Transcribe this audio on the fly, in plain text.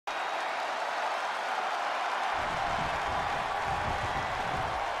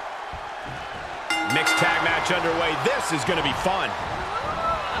Mixed tag match underway. This is going to be fun.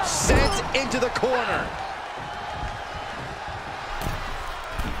 Sent into the corner.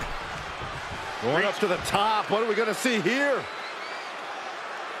 Going up to the top. What are we going to see here?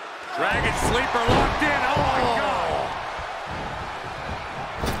 Dragon Sleeper locked in. Oh, my God.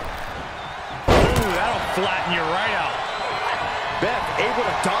 Ooh, that'll flatten you right out. Beth able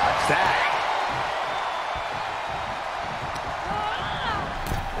to dodge that.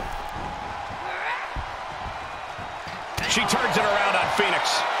 She turns it around on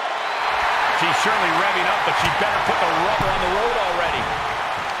Phoenix. She's surely revving up, but she better put the rubber on the road already.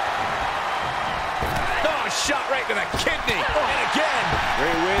 Oh, shot right to the kidney. And again.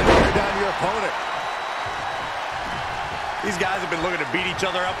 Great way to wear down your opponent. These guys have been looking to beat each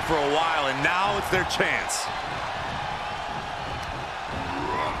other up for a while, and now it's their chance.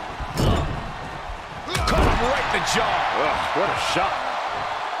 Caught him right in the jaw. Ugh, what a shot.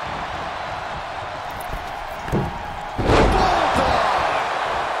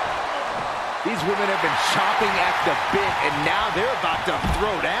 These women have been chopping at the bit, and now they're about to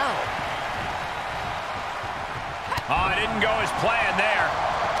throw down. Oh, it didn't go as planned there.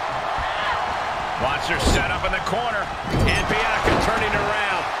 Watch her set up in the corner. And Binaca turning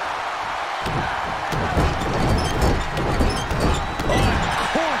around. Oh,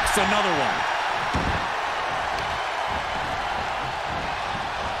 corks another one.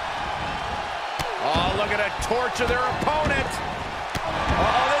 Oh, look at her torture their opponent.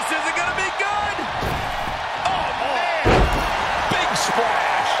 Oh, this isn't going to be good. Oh, man. Big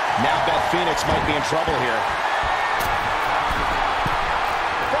splash. Now Beth Phonix might be in trouble here.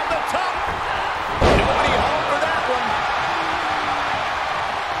 From the top. Nobody home for that one.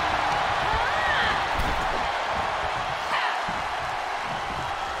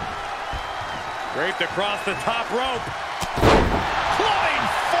 Draped across the top rope. Flying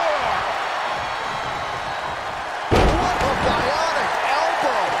forearm. What a bionic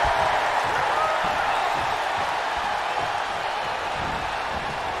elbow!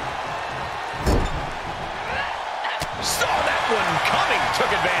 Saw that one coming.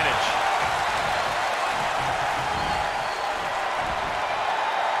 Took advantage.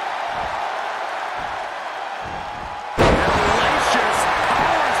 Hellacious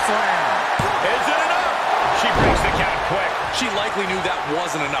power slam. Is it enough? She breaks the count quick. She likely knew that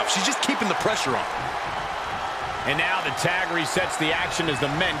wasn't enough. She's just keeping the pressure on. And now the tag resets the action as the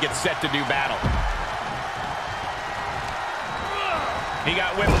men get set to do battle. He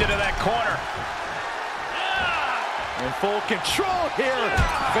got whipped into that corner. In full control here.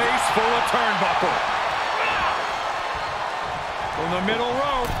 Face full of turnbuckle. From the middle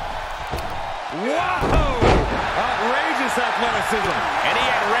rope. Whoa! Outrageous athleticism. And he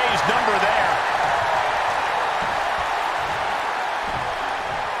had Rey's number there.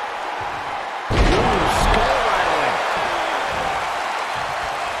 Ooh, skull rattling.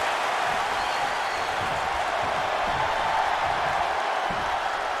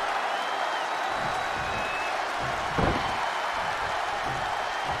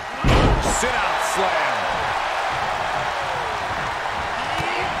 Sit-out slam.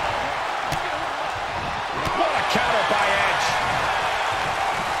 What a counter by Edge.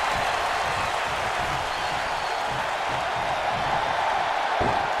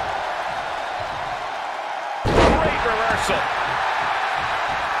 Great reversal.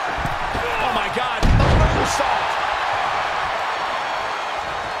 Oh my God, moonsault.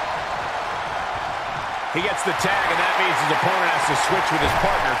 He gets the tag, and that means his opponent has to switch with his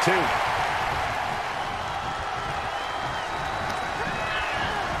partner too.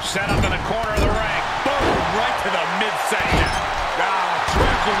 Set up in the corner of the ring. Boom, right to the midsection.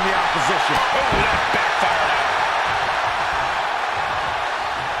 Dredging the opposition. Oh, that backfired out.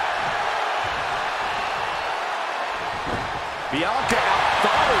 Bianca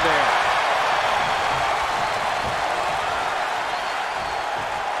outthought her there.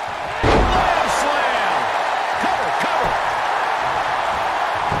 Slam, slam. Cover, cover.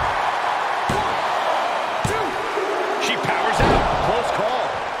 1, 2. She powers out. Close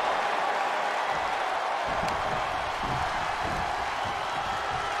call.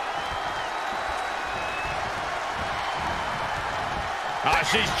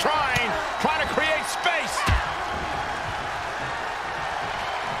 She's trying to create space.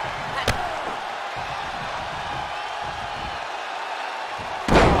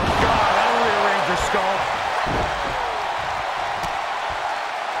 God, that'll rearrange her skull.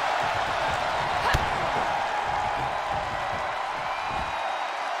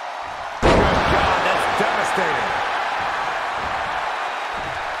 Good God, that's devastating.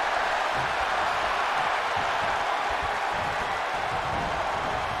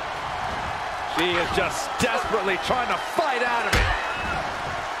 She is just desperately trying to fight out of it.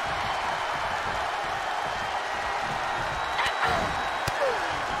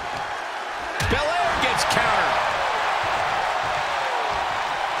 Belair gets countered.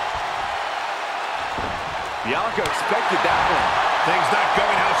 Bianca expected that one. Things not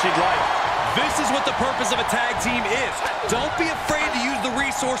going how she'd like. This is what the purpose of a tag team is. Don't be afraid to use the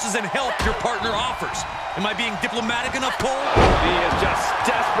resources and help your partner offers. Am I being diplomatic enough, Cole? She is just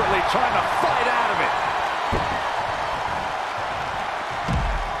desperately trying to fight out of it.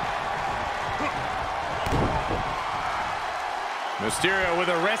 Mysterio with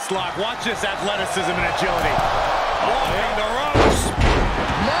a wrist lock. Watch this athleticism and agility. Walking the ropes.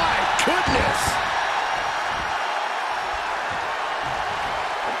 My goodness!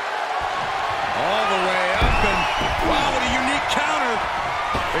 All the way up, and wow, what a unique counter.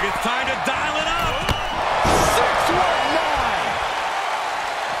 I think it's time to dial it up.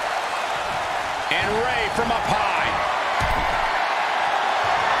 619. And Rey from up high.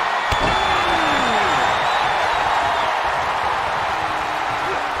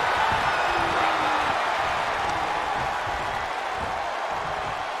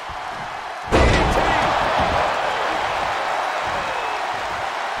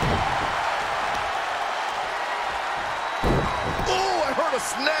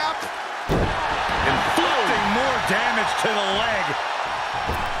 Snap! Inflicting more damage to the leg.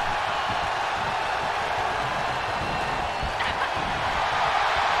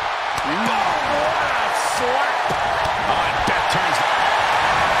 Oh, what a slap! Oh, and Beth turns. A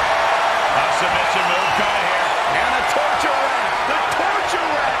submission move coming here. And the torture rack. The torture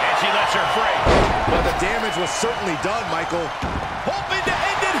rack. And she lets her free. Well, the damage was certainly done, Michael. Hoping to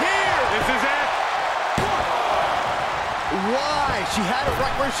end it here. This is it. Why? She had it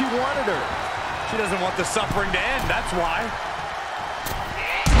right where she wanted her. She doesn't want the suffering to end, that's why.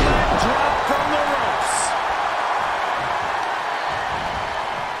 Leg drop from the ropes.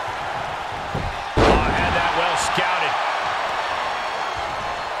 Oh, had that well scouted.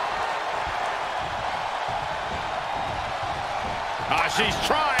 She's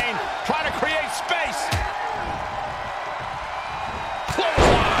trying to create space.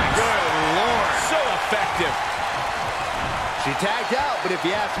 Clothesline. Good Lord. So effective. She tagged out, but if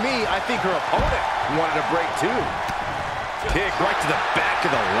you ask me, I think her opponent wanted a break too. Kick right to the back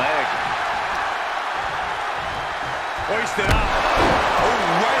of the leg. Hoisted up. Oh,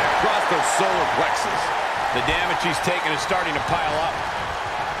 right across those solar plexus. The damage she's taken is starting to pile up.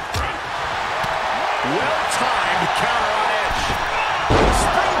 Well-timed counter on Edge.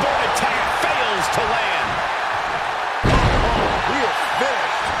 Springboard attack fails to land. We are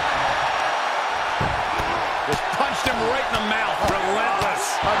finished. Just punched him right in the mouth. Relentless.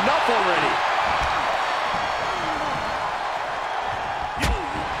 Enough already.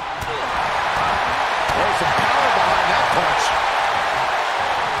 There's some power behind that punch.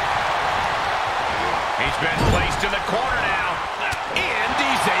 He's been placed in the corner now. And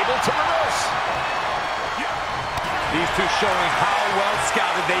he's able to reverse. These two showing how well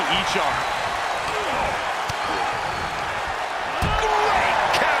scouted they each are. Great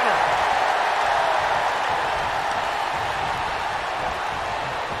counter.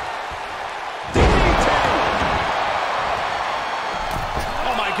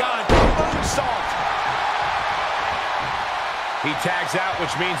 Oh my God, moonsault. He tags out,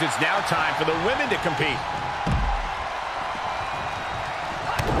 which means it's now time for the women to compete.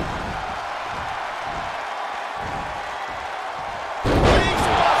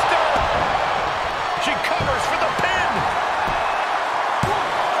 She covers for the pin. 1,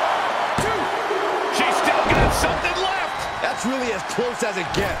 2. She's still got something left. That's really as close as it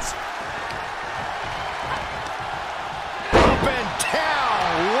gets. Up and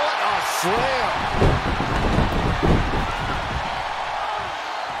down. What a slam.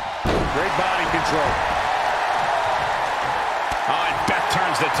 Great body control. Oh, and Beth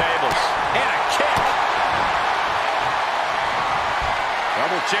turns the tables. And a kick.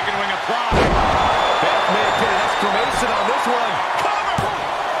 Double chicken wing applied. Beth may get an exclamation on this one. Cover!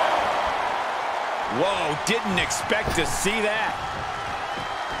 Whoa, didn't expect to see that.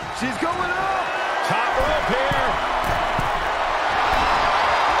 She's going up. Top rope here.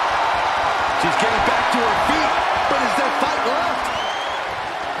 She's getting back to her feet, but is there fight left?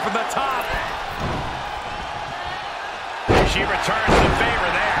 From the top. She returns the favor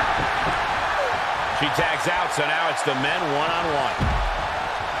there. She tags out, so now it's the men one-on-one.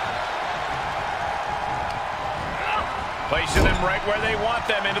 Placing them right where they want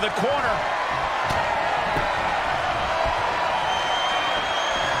them, into the corner.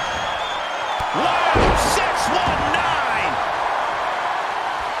 Wow, 619.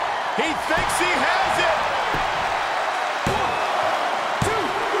 He thinks he has it. 1, 2.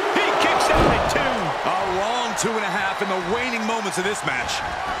 He kicks out at 2. A long 2.5 in the waning moments of this match.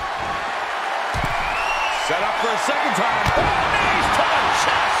 Set up for a second time. Knees to the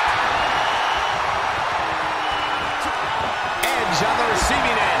chest. Edge on the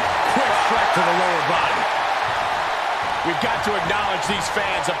receiving end. Quick strike to the lower body. We've got to acknowledge these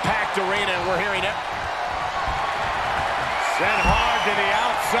fans, a packed arena, and we're hearing it. Sent hard to the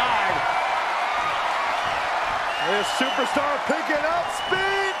outside. This superstar picking up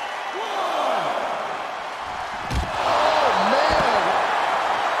speed. Oh, man.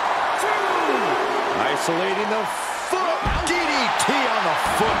 2. Isolating the foot. DDT on the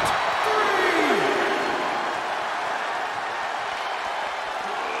foot.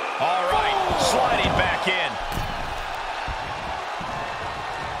 3. All right, sliding back in.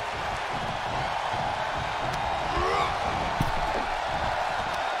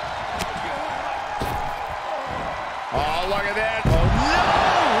 Oh, look at that. Oh, no!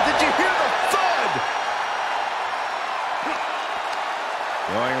 Did you hear the thud?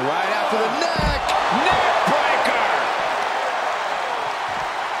 Going right after the neck. Neck breaker.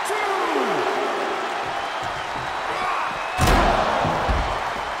 3,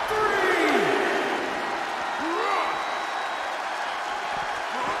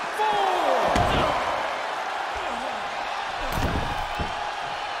 4.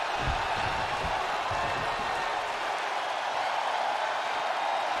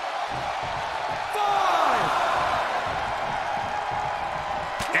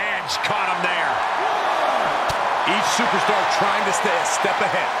 Edge caught him there. Each superstar trying to stay a step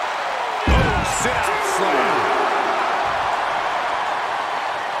ahead. Oh, sit-out slam.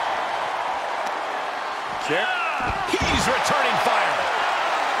 Kick. He's returning fire.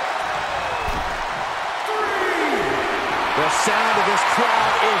 3. The sound of this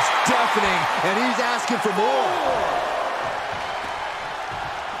crowd is deafening, and he's asking for more.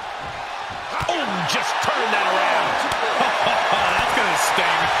 Oh, just turn that around. That's going to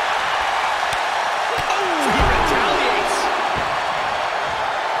sting. Oh, he retaliates.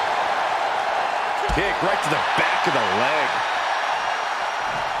 Kick right to the back of the leg.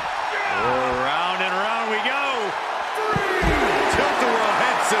 Round and round we go. 3. Tilt-a-whirl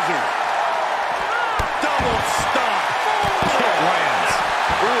head scissors. Double stomp. Kick lands.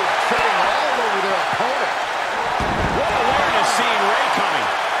 Ooh, treading all over their opponent. What awareness seeing Rey coming.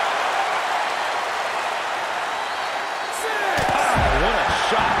 6. What a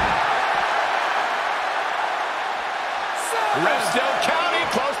shot. Ref still counting,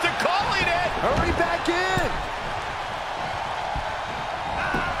 close to calling it. Hurry back in.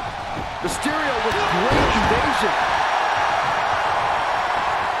 Mysterio with great evasion.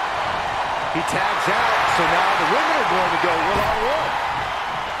 He tags out, so now the women are going to go one-on-one.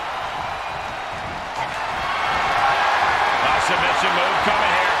 Submission move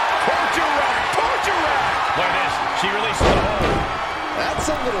coming here. Torture rack, torture rack. Look at this, she releases the hold. That's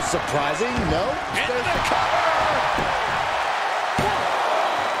a little surprising, no? Into the cover. 1,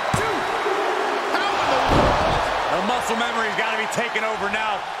 2. How in the world? The muscle memory's got to be taken over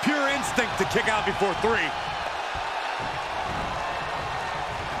now. Pure instinct to kick out before 3.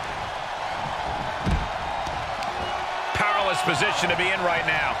 Powerless position to be in right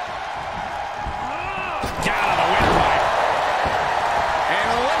now. Down on the windpipe. And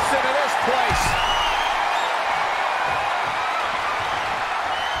listen to this place.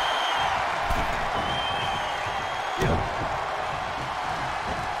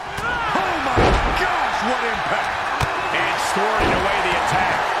 Oh my gosh, what impact. And thwarting away the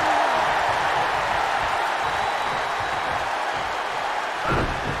attack.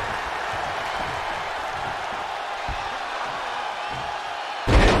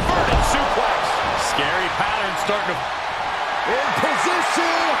 Inverted suplex. Scary pattern starting to... In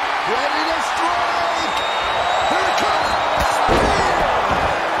position, ready to strike. Here it comes. Spear.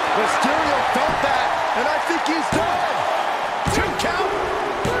 Mysterio felt that, and I think he's done. 2 count.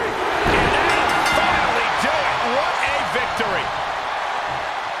 3. And they finally do it. What a victory.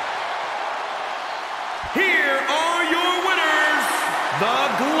 Here are your winners, the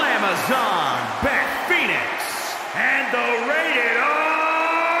Glamazon Beth Phonix and the Rated R